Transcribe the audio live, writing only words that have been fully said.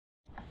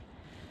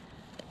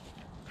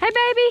Hey,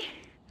 baby.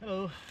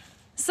 Hello.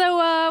 So,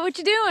 what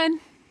you doing?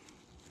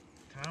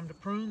 Time to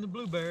prune the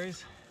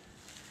blueberries.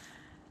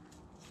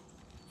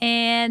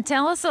 And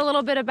tell us a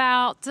little bit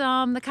about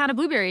the kind of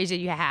blueberries that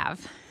you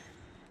have.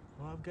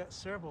 Well, I've got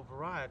several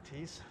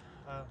varieties.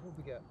 What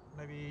we got?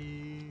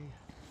 Maybe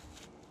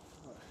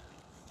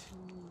 2,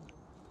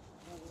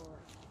 4, 5,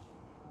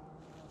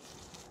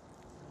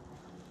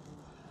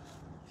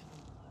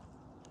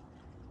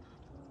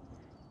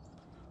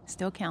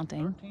 Still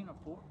counting. 13 or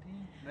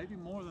 14, maybe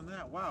more than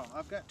that. Wow,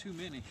 I've got too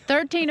many.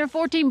 13 or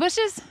 14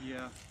 bushes?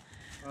 Yeah.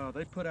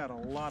 They put out a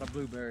lot of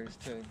blueberries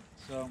too.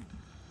 So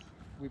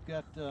we've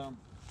got,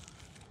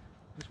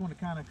 just want to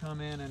kind of come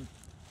in and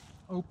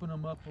open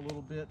them up a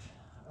little bit.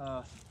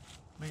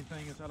 Main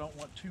thing is I don't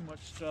want too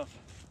much stuff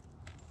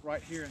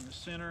right here in the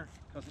center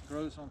because it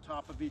grows on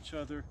top of each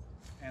other,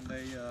 and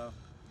the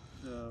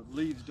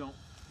leaves don't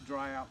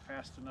dry out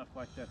fast enough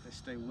like that. They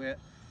stay wet.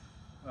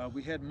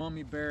 We had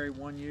mummy berry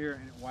one year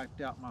and it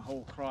wiped out my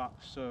whole crop,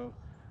 so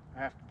I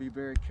have to be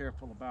very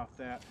careful about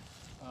that.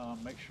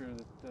 Make sure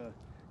that,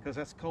 because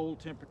that's cold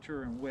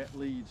temperature and wet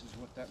leaves is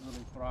what that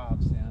really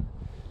thrives in.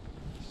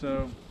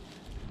 So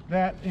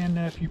that, and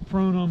if you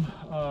prune them,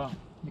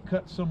 you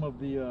cut some of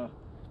the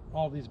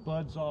all these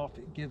buds off,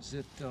 it gives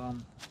it,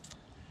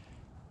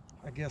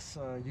 I guess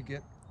you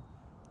get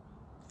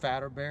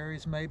fatter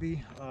berries,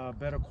 maybe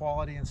better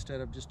quality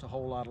instead of just a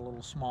whole lot of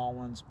little small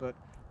ones. But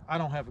I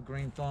don't have a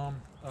green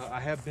thumb. I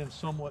have been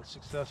somewhat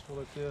successful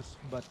at this,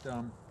 but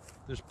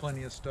there's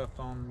plenty of stuff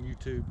on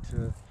YouTube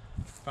to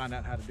find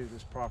out how to do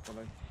this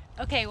properly.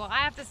 Okay, well, I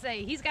have to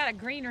say, he's got a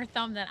greener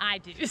thumb than I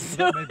do.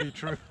 So. That may be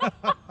true.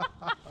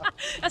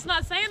 That's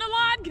not saying a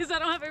lot because I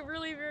don't have a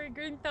really very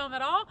green thumb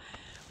at all.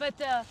 But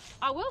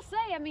I will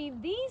say, I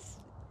mean,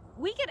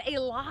 we get a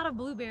lot of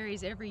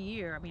blueberries every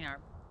year. I mean, our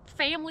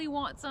family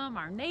wants them,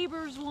 our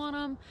neighbors want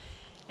them,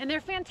 and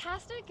they're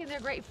fantastic and they're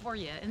great for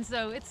you. And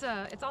so it's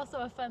also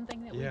a fun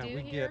thing that we do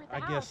here at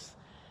the house. Guess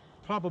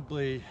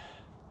probably,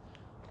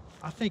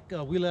 I think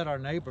we let our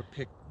neighbor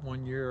pick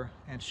one year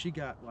and she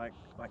got like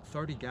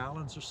 30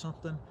 gallons or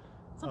something.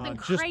 Something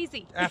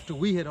crazy. After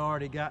we had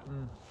already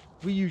gotten,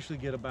 we usually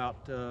get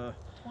about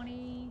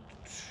 20.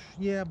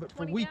 Yeah,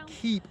 but we gallons?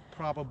 keep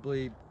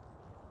probably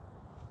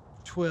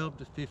 12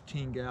 to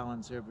 15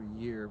 gallons every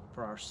year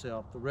for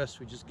ourselves. The rest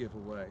we just give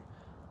away.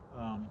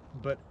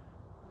 But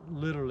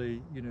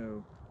literally, you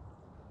know,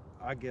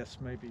 I guess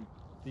maybe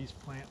these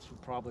plants would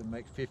probably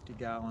make 50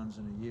 gallons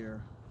in a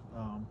year.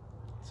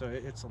 So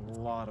it's a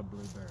lot of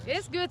blueberries.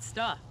 It's good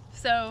stuff.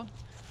 So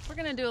we're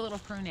gonna do a little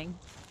pruning.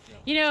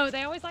 Yep. You know,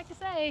 they always like to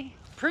say,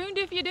 pruned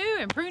if you do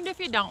and pruned if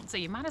you don't. So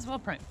you might as well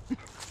prune.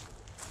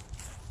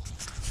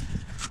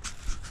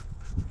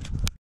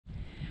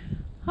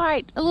 All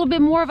right, a little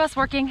bit more of us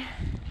working.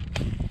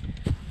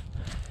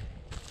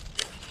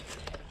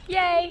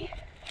 Yay.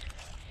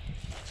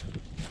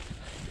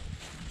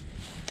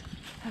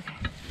 Okay.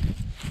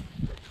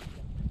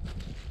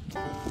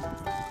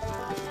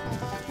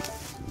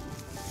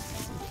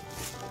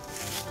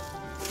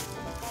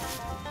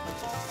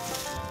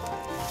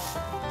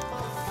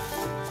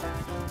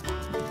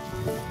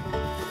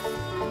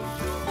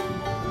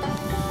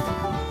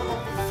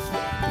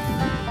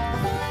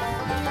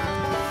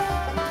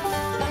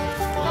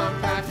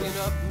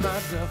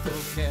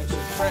 Catch a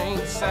train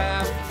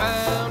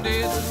southbound,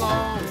 it's a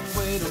long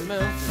way to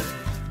Memphis.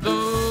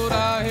 Lord,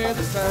 I hear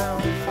the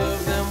sound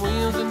of them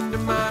wheels under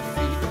my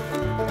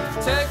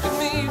feet, taking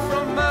me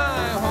from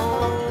my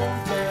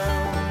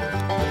hometown,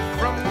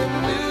 from the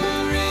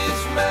Blue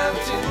Ridge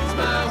Mountains.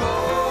 My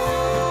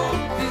home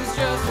is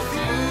just a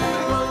few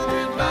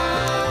hundred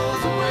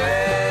miles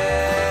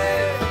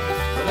away.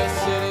 But a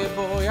city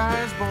boy I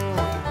was born,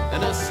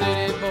 and a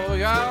city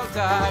boy I'll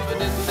die.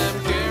 But in them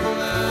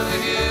Carolina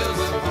hills,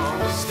 I'm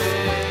gonna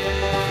stay.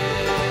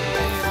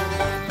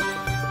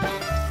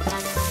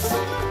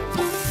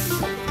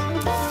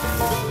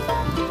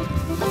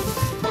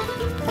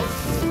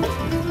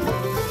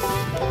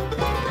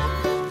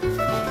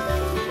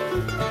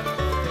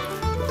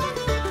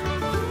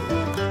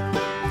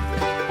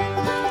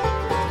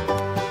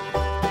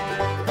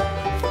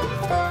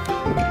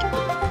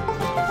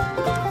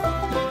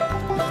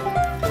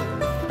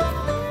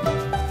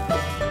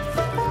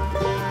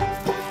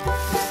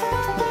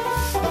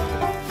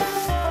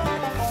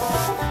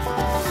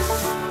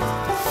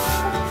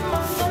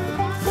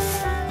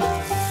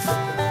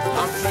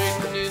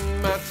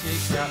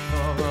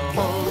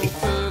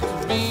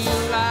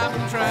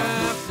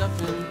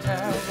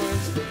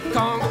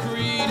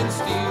 Concrete and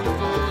steel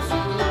goes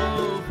all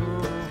over.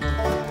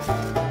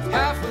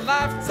 Half a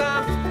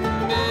lifetime in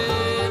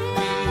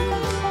Memphis.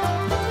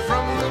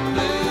 From the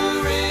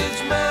Blue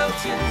Ridge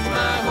Mountains,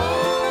 my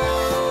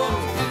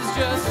home is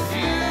just a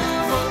few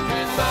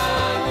hundred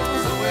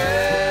miles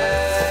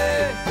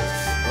away.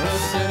 Well, a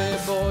city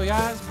boy I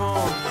was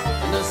born,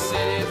 and a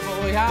city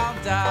boy I'll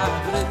die.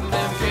 But in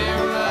them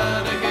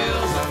Carolina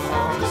hills, I'm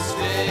gonna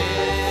stay.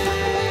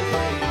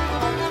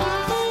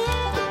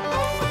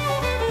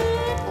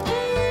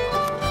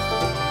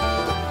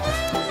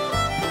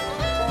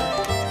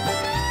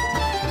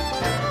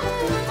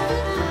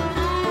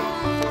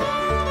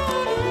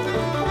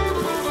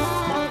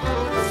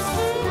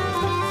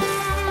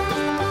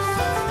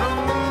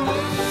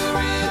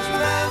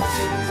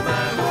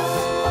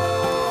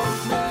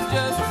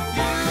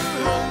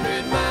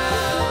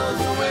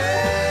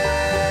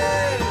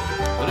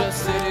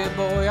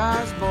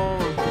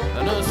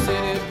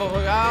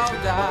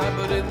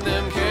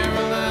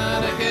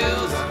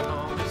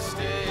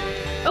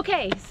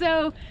 Okay,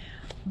 so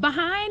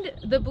behind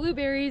the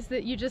blueberries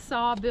that you just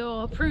saw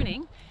Bill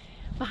pruning,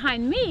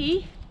 behind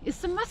me is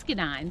some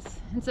muscadines.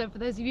 And so for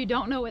those of you who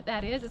don't know what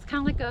that is, it's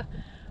kind of like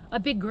a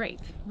big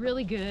grape.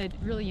 Really good,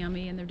 really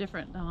yummy, and there are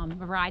different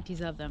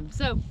varieties of them.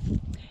 So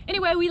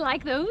anyway, we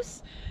like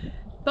those.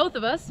 Both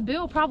of us.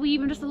 Bill probably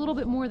even just a little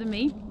bit more than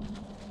me.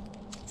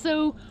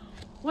 So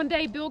one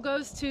day Bill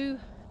goes to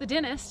the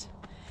dentist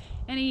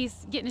and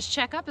he's getting his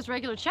checkup, his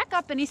regular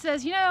checkup, and he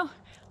says, you know,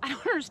 I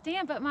don't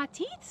understand, but my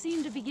teeth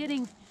seem to be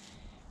getting,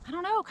 I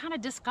don't know, kind of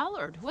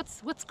discolored.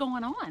 What's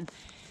going on?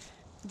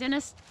 The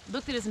dentist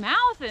looked at his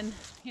mouth and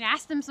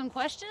asked him some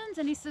questions,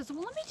 and he says,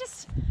 well, let me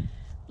just,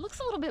 looks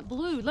a little bit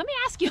blue. Let me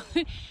ask you,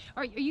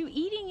 are you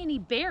eating any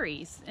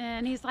berries?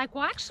 And he's like,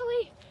 well,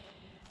 actually,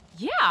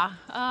 yeah,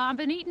 I've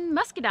been eating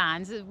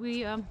muscadines.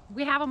 We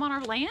have them on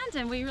our land,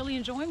 and we really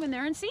enjoy them when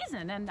they're in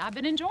season, and I've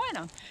been enjoying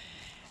them.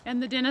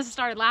 And the dentist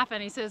started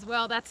laughing. He says,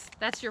 well, that's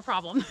your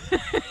problem.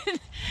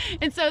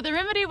 And so the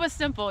remedy was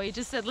simple. He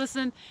just said,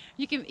 listen,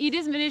 you can eat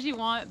as many as you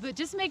want, but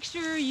just make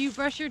sure you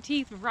brush your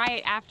teeth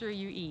right after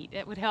you eat.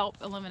 It would help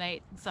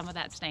eliminate some of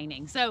that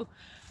staining. So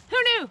who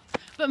knew?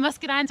 But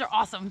muscadines are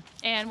awesome,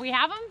 and we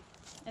have them,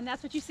 and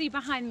that's what you see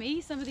behind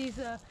me. Some of these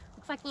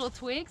looks like little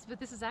twigs, but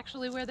this is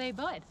actually where they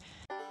bud.